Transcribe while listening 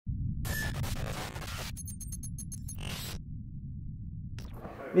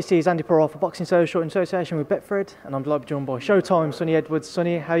This is Andy Pearl for Boxing Social in association with Betfred, and I'm delighted to be joined by Showtime Sonny Edwards.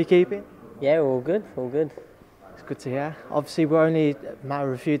 Sonny, how are you keeping? Yeah, all good, all good. It's good to hear. Obviously, we're only a matter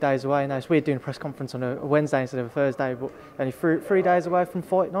of a few days away now. It's weird doing a press conference on a Wednesday instead of a Thursday, but only three days away from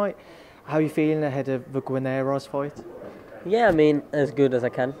fight night. How are you feeling ahead of the Guarneros fight? Yeah, I mean, as good as I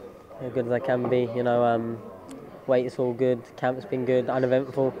can be. You know, weight's all good, camp's been good,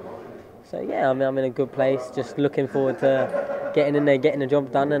 uneventful. So yeah, I mean, I'm in a good place. Just looking forward to getting in there, getting the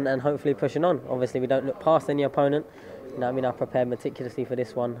job done, and hopefully pushing on. Obviously, we don't look past any opponent. You know, I mean, I prepared meticulously for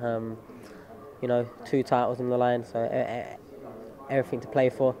this one. You know, 2 titles on the line, so everything to play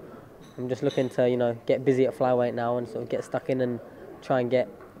for. I'm just looking to, get busy at flyweight now and sort of get stuck in and try and get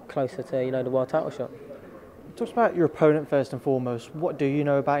closer to, the world title shot. Talk about your opponent first and foremost. What do you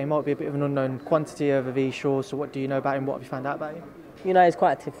know about him? Might be a bit of an unknown quantity over these shores, so what do you know about him? What have you found out about him? You know, he's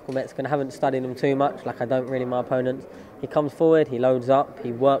quite a typical Mexican. I haven't studied him too much, like I don't really my opponents. He comes forward, he loads up,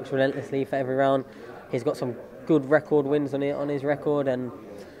 he works relentlessly for every round. He's got some good record wins on his record, and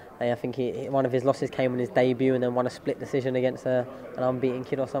I think one of his losses came in his debut and then won a split decision against an unbeaten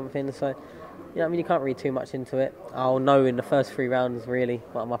kid or something. So, I mean, you can't read too much into it. I'll know in the first 3 rounds really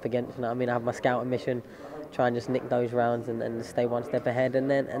what I'm up against. I mean, I have my scouting mission, try and just nick those rounds and stay one step ahead, and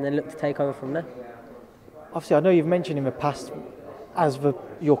then look to take over from there. Obviously, I know you've mentioned in the past, as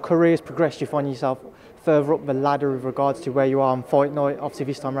your career's progressed, you find yourself further up the ladder with regards to where you are on fight night. Obviously,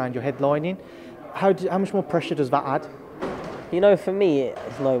 this time around you're headlining. How much more pressure does that add? You know, for me,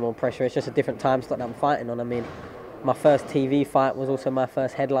 it's no more pressure. It's just a different time slot that I'm fighting on. I mean, my first TV fight was also my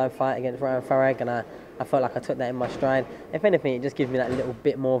first headline fight against Ryan Farag, and I felt like I took that in my stride. If anything, it just gives me that little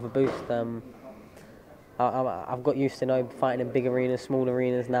bit more of a boost. I've got used to fighting in big arenas, small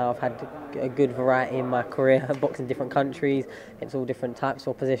arenas now. I've had a good variety in my career. I've boxed in different countries. It's all different types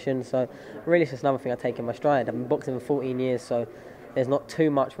of positions. So really, it's just another thing I take in my stride. I've been boxing for 14 years, so there's not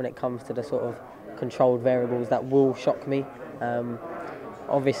too much when it comes to the sort of controlled variables that will shock me.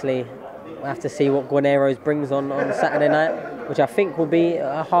 Obviously, we'll have to see what Guarneros brings on Saturday night, which I think will be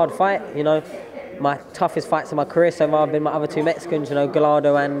a hard fight. You know, my toughest fights in my career so far have been my other 2 Mexicans,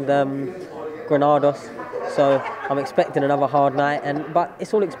 Gallardo and Guarneros. So I'm expecting another hard night, but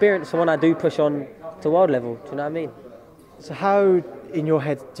it's all experience for when I do push on to world level. Do you know what I mean? So how, in your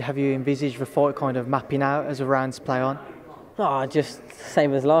head, have you envisaged the fight kind of mapping out as the rounds play on? Oh, just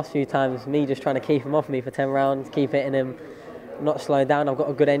same as last few times. Me just trying to keep him off me for 10 rounds, keep hitting him, not slow down. I've got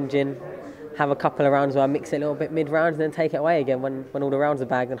a good engine. Have a couple of rounds where I mix it a little bit mid-rounds and then take it away again when all the rounds are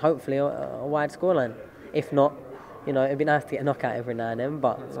bagged, and hopefully a wide scoreline. If not, it'd be nice to get a knockout every now and then,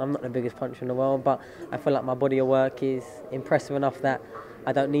 but I'm not the biggest puncher in the world, but I feel like my body of work is impressive enough that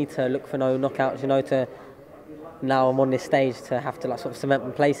I don't need to look for no knockouts, to now I'm on this stage to have to sort of cement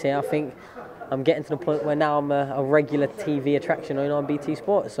my place here. I think I'm getting to the point where now I'm a regular TV attraction on BT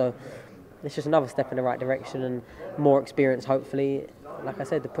Sport, so it's just another step in the right direction and more experience, hopefully, like I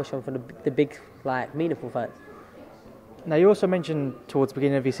said, to push on for the big, meaningful fights. Now, you also mentioned towards the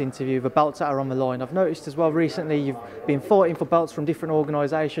beginning of this interview the belts that are on the line. I've noticed as well recently you've been fighting for belts from different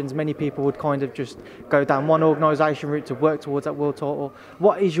organisations. Many people would kind of just go down one organisation route to work towards that world title.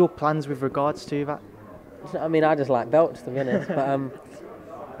 What is your plans with regards to that? I mean, I just like belts, to be honest,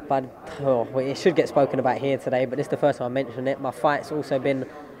 but it should get spoken about here today, but this is the first time I mentioned it. My fight's also been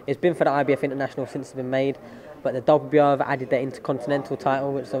for the IBF International since it's been made, but the WBO have added their Intercontinental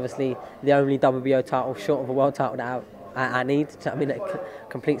title, which is obviously the only WBO title short of a world title that I need. I mean, it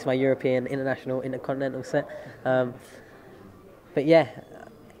completes my European, International, Intercontinental set. But yeah,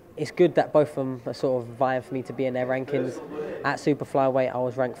 it's good that both of them are sort of vying for me to be in their rankings. At super flyweight, I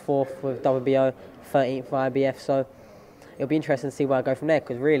was ranked 4th with WBO, 13th for IBF, so it'll be interesting to see where I go from there,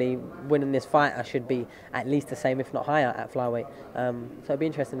 because really, winning this fight, I should be at least the same, if not higher, at flyweight. So it'll be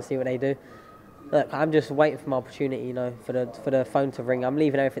interesting to see what they do. Look, I'm just waiting for my opportunity, for the phone to ring. I'm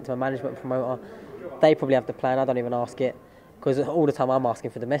leaving everything to my management promoter. They probably have the plan. I don't even ask it, because all the time I'm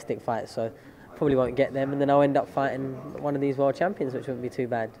asking for domestic fights, so probably won't get them, and then I'll end up fighting one of these world champions, which wouldn't be too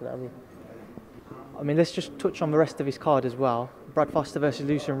bad. You know what I mean? I mean, let's just touch on the rest of his card as well. Brad Foster versus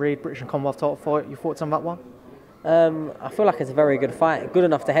Lucian Reid, British and Commonwealth title fight. Your thoughts on that one? I feel like it's a very good fight, good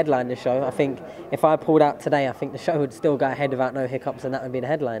enough to headline the show. I think if I pulled out today, I think the show would still go ahead without no hiccups, and that would be the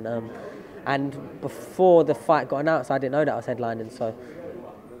headline. And before the fight got announced, I didn't know that I was headlining, so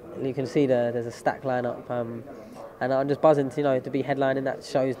you can see there's a stack lineup, and I'm just buzzing to be headlining. That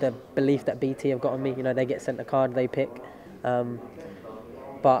shows the belief that BT have got on me. They get sent a card, they pick.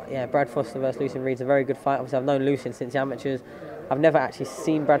 But yeah, Brad Foster versus Lucian Reid's a very good fight. Obviously, I've known Lucian since the amateurs. I've never actually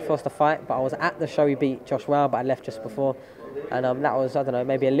seen Brad Foster fight, but I was at the show he beat Josh Wow, but I left just before. and that was, I don't know,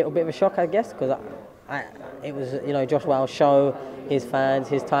 maybe a little bit of a shock, I guess, because it was, you know, Josh Wales' show, his fans,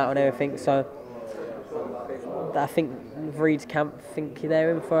 his title and everything. So I think Reed's camp think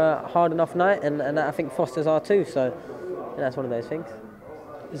they're in for a hard enough night, and I think Foster's are too. So that's one of those things.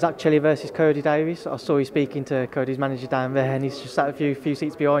 Zach Chilly versus Cody Davies. I saw you speaking to Cody's manager down there, and he's just sat a few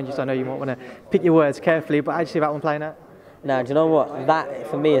seats behind you, so I know you might want to pick your words carefully, but how do you see that one playing out? Now, do you know what? That,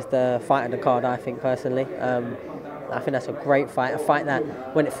 for me, is the fight of the card, I think, personally. I think that's a great fight. A fight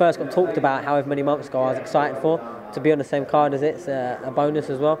that, when it first got talked about however many months ago, I was excited for. To be on the same card as it's a bonus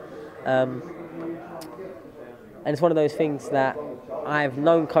as well. And it's one of those things that I've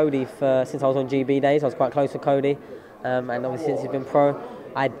known Cody since I was on GB days. I was quite close to Cody. And obviously since he's been pro.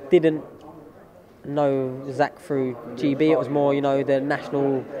 I didn't know Zach through GB. It was more, you know, the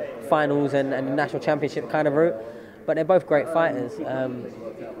national finals and the national championship kind of route. But they're both great fighters.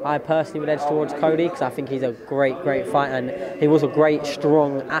 I personally would edge towards Cody because I think he's a great fighter, and he was a great,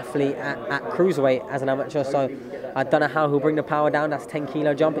 strong athlete at cruiserweight as an amateur. So I don't know how he'll bring the power down. That's a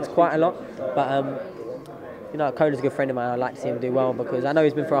 10-kilo jump. It's quite a lot. But you know, Cody's a good friend of mine. I'd like to see him do well because I know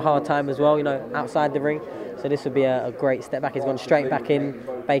he's been through a hard time as well, you know, outside the ring. So this would be a great step back. He's gone straight back in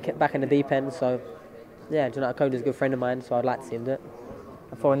the deep end. So yeah, do you know, Cody's a good friend of mine, so I'd like to see him do it.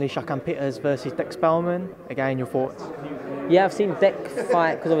 And finally, Shakan Peters versus Dex Spellman. Again, your thoughts? Yeah, I've seen Dex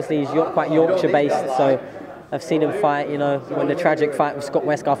fight because obviously he's quite Yorkshire-based, so I've seen him fight, you know, when the tragic fight with Scott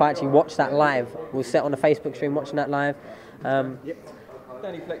Westgarth, I actually watched that live. We were set on the Facebook stream watching that live.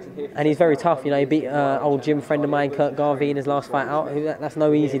 And he's very tough, you know. He beat an old gym friend of mine, Kurt Garvey, in his last fight out. That's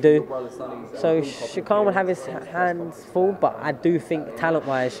no easy do. So Shakan will have his hands full, but I do think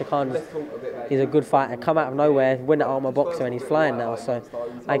talent-wise, Shakan is a good fighter. Come out of nowhere, win the Ultimate Boxer, and he's flying now. So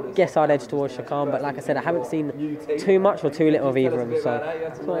I guess I'd edge towards Shakan, but like I said, I haven't seen too much or too little of either of them.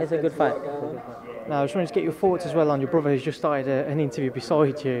 So it's a good fight. Now, I just wanted to get your thoughts as well on your brother who's just started an interview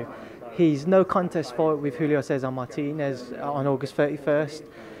beside you. His no contest fight with Julio Cesar Martinez on August 31st.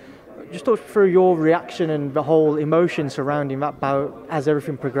 Just talk through your reaction and the whole emotion surrounding that bout as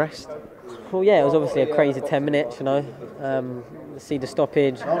everything progressed. Well, yeah, it was obviously a crazy 10 minutes, you know. See the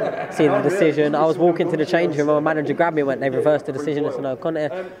stoppage, see the decision. I was walking to the change room, my manager grabbed me and went, they reversed the decision. I said, no,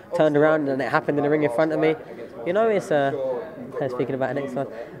 contest. Turned around and it happened in the ring in front of me. You know, it's speaking about it next time.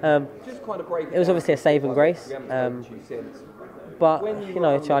 It was obviously a save and grace. But, you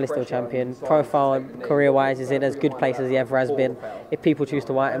know, Charlie's still champion. Profile and career-wise is in as good place as he ever has been. If people choose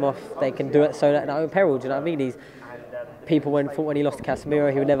to write him off, they can do it so that at own peril, do you know what I mean? People thought when he lost to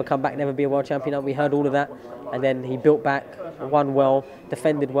Casemiro, he would never come back, never be a world champion. We heard all of that. And then he built back, won well,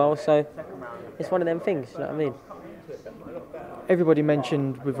 defended well. So it's one of them things, do you know what I mean? Everybody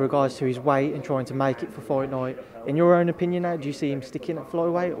mentioned with regards to his weight and trying to make it for fight night. In your own opinion now, do you see him sticking at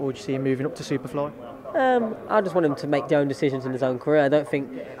flyweight or do you see him moving up to superfly? I just want him to make their own decisions in his own career. I don't think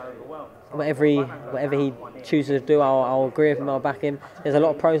whatever he chooses to do, I'll agree with him, I'll back him. There's a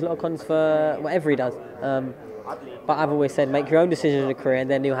lot of pros, a lot of cons for whatever he does. But I've always said make your own decision in a career and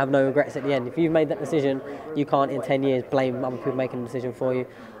then you'll have no regrets at the end. If you've made that decision, you can't in 10 years blame other people making the decision for you.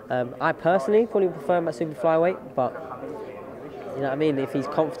 I personally probably prefer him at super flyweight, but you know what I mean, if he's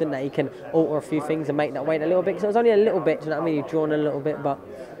confident that he can alter a few things and make that weight a little bit, because it was only a little bit, do you know what I mean, he's drawn a little bit, but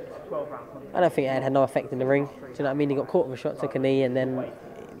I don't think it had no effect in the ring. Do you know what I mean? He got caught with a shot, took a knee, and then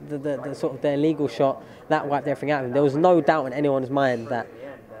the sort of the illegal shot that wiped everything out of him. There was no doubt in anyone's mind that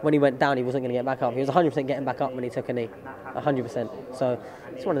when he went down, he wasn't going to get back up. He was 100% getting back up when he took a knee, 100%. So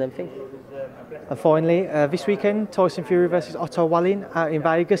it's one of them things. And finally, this weekend, Tyson Fury versus Wallin out in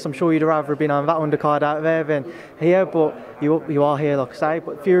Vegas. I'm sure you'd rather have been on that undercard out there than here, but you are here, like I say.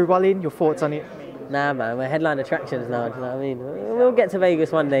 But Fury-Wallin, your thoughts on it? Nah, man, we're headline attractions now, do you know what I mean? We'll get to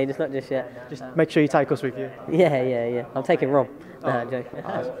Vegas one day, just not just yet. Just make sure you take us with you. Yeah. I'm taking Rob. Nah, joke.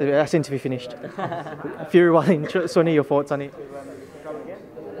 That's interview finished. Fury-Wallin, Sonny, your thoughts on it?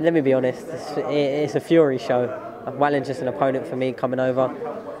 Let me be honest, it's a Fury show. Wallin's just an opponent for me coming over.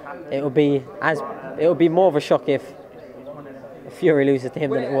 It would be more of a shock if Fury loses to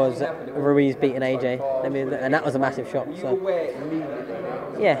him than it was Ruiz beating AJ. And that was a massive shock. So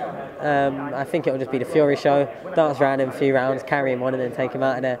yeah, I think it will just be the Fury show. Dance around him a few rounds, carry him on, and then take him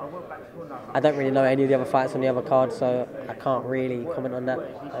out of there. I don't really know any of the other fights on the other card, so I can't really comment on that.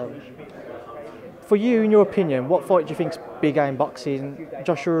 For you, in your opinion, what fight do you think's big game boxing?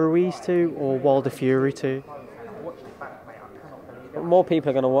 Joshua Ruiz 2 or Wilder Fury 2? More people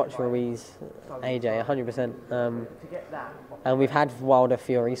are going to watch Ruiz, AJ, 100%. And we've had Wilder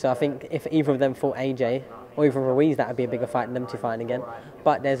Fury, so I think if either of them fought AJ or even Ruiz, that would be a bigger fight than them two fighting again.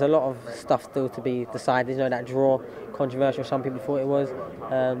 But there's a lot of stuff still to be decided. You know, that draw, controversial, some people thought it was.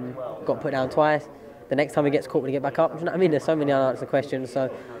 Got put down twice. the next time he gets caught, will he get back up? Do you know what I mean? There's so many unanswered questions. So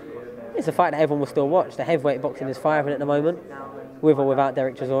it's a fight that everyone will still watch. The heavyweight boxing is firing at the moment, with or without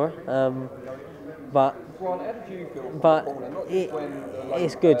Derek Chisora. But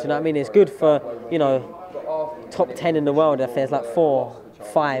it's good. Do you know what I mean? It's good for, you know, top 10 in the world. If there's like 4,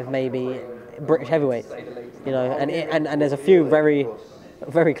 5 maybe British heavyweights, you know, and there's a few very,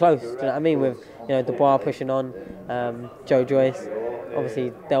 very close. Do you know what I mean? With, you know, Bout pushing on, Joe Joyce,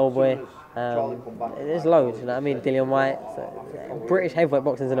 obviously Del Boy. There's loads. You know what I mean? Dillian White. So, British heavyweight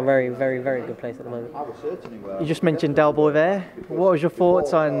boxing is in a very, very, very good place at the moment. You just mentioned Del Boy there. What was your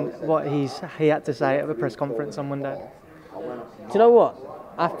thoughts on what he had to say at the press conference on Monday? Do you know what?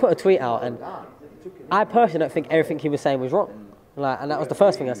 I've put a tweet out, and I personally don't think everything he was saying was wrong. And that was the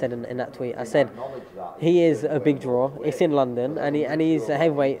first thing I said in that tweet. I said he is a big draw. It's in London, and he's a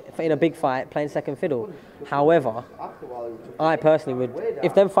heavyweight in a big fight playing second fiddle. However, I personally would,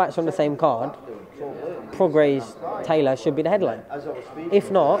 if them fights are on the same card, Prograis Taylor should be the headline. If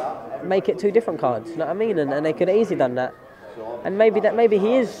not, make it 2 different cards. You know what I mean? And they could have easily done that. And maybe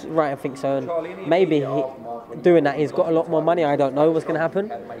he is right. I think so. And maybe doing that, he's got a lot more money. I don't know what's going to happen,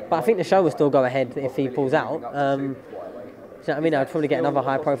 but I think the show will still go ahead if he pulls out. Do you know what I mean? I'd probably get another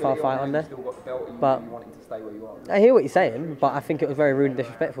high-profile fight on there. But I hear what you're saying, but I think it was very rude and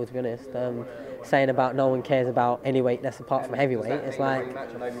disrespectful, to be honest. Saying about no one cares about any weight that's apart from heavyweight. It's like,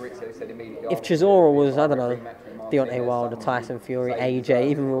 if Chisora was, I don't know, Deontay Wilder, Tyson Fury, AJ,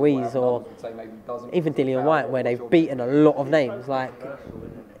 even Ruiz, or even Dillian White, where they've beaten a lot of names, like,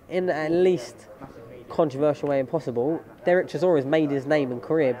 in at least controversial way possible, Derek Chisora has made his name and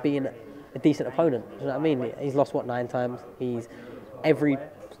career being a decent opponent. Do you know what I mean? He's lost, what, 9 times? He's every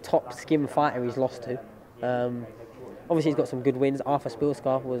top skim fighter he's lost to. Obviously he's got some good wins. Arthur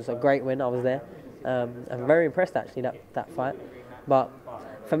Spilscar was a great win. I was there. I'm very impressed actually that fight. But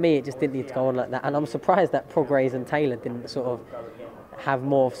for me it just didn't need to go on like that. And I'm surprised that Prograis and Taylor didn't sort of have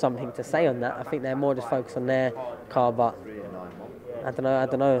more of something to say on that. I think they're more just focused on their card, but I don't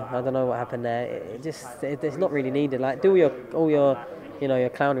know what happened there. It's not really needed. Like, do all your you know, you're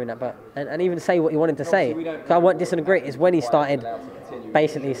clowning that, but and even say what you wanted to say. Because I won't disagree. Is when he started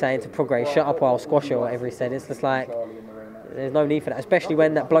basically saying to Prograis, "Shut up, or I'll squash you," or whatever he said. It's just like there's no need for that, especially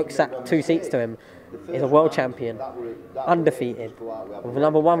when that bloke sat 2 seats to him. Is a world champion, undefeated, with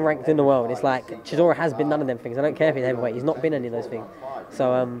 #1 ranked in the world. It's like Chisora has been none of them things. I don't care if he's heavyweight; he's not been any of those things.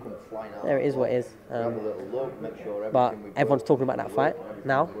 So there it is, what it is. But everyone's talking about that fight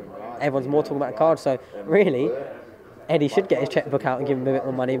now. Everyone's more talking about the card. So really, Eddie should get his checkbook out and give him a bit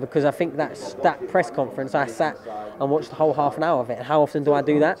more money, because I think that press conference, I sat and watched the whole half an hour of it. And how often do I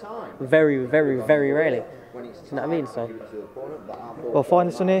do that? Very, very, very rarely. Do you know what I mean? So. Well,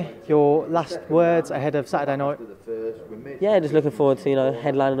 finally, Sonny, your last words ahead of Saturday night. Yeah, just looking forward to, you know,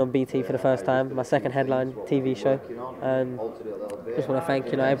 headlining on BT for the first time, my second headline TV show. And just want to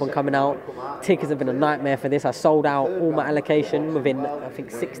thank, you know, everyone coming out. Tickets have been a nightmare for this. I sold out all my allocation within, I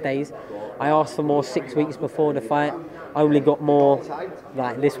think, 6 days. I asked for more 6 weeks before the fight. I only got more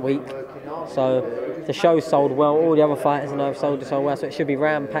like this week. So the show sold well. All the other fighters, you know, have sold so well. So it should be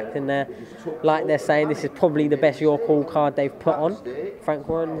ram-packed in there. Like they're saying, this is probably the best Your Call card they've put on. Frank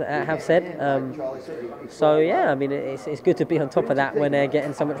Warren have said. So yeah, I mean, it's good to be on top of that when they're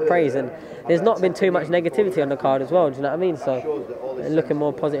getting so much praise. And there's not been too much negativity on the card as well. Do you know what I mean? So looking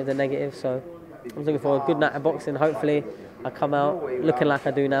more positive than negative. So I'm looking for a good night of boxing. Hopefully I come out looking like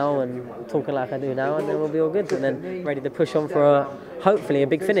I do now and talking like I do now, and then we'll be all good, and then ready to push on for hopefully a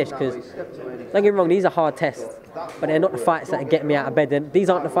big finish. Because don't get me wrong, these are hard tests, but they're not the fights that get me out of bed. And these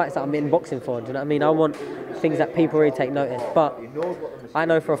aren't the fights that I'm in boxing for. Do you know what I mean? I want things that people really take notice. But I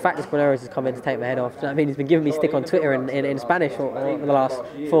know for a fact this Guarneros is coming to take my head off. Do you know what I mean? He's been giving me stick on Twitter in Spanish for the last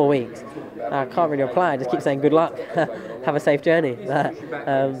 4 weeks. I can't really reply. I just keep saying good luck, have a safe journey.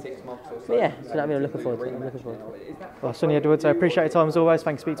 But yeah, do you know what I mean? I'm looking forward to it. Well, Sonny Edwards, I appreciate your time as always.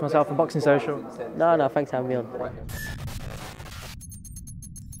 Thanks for speaking to myself on Boxing Social. No, thanks for having me on.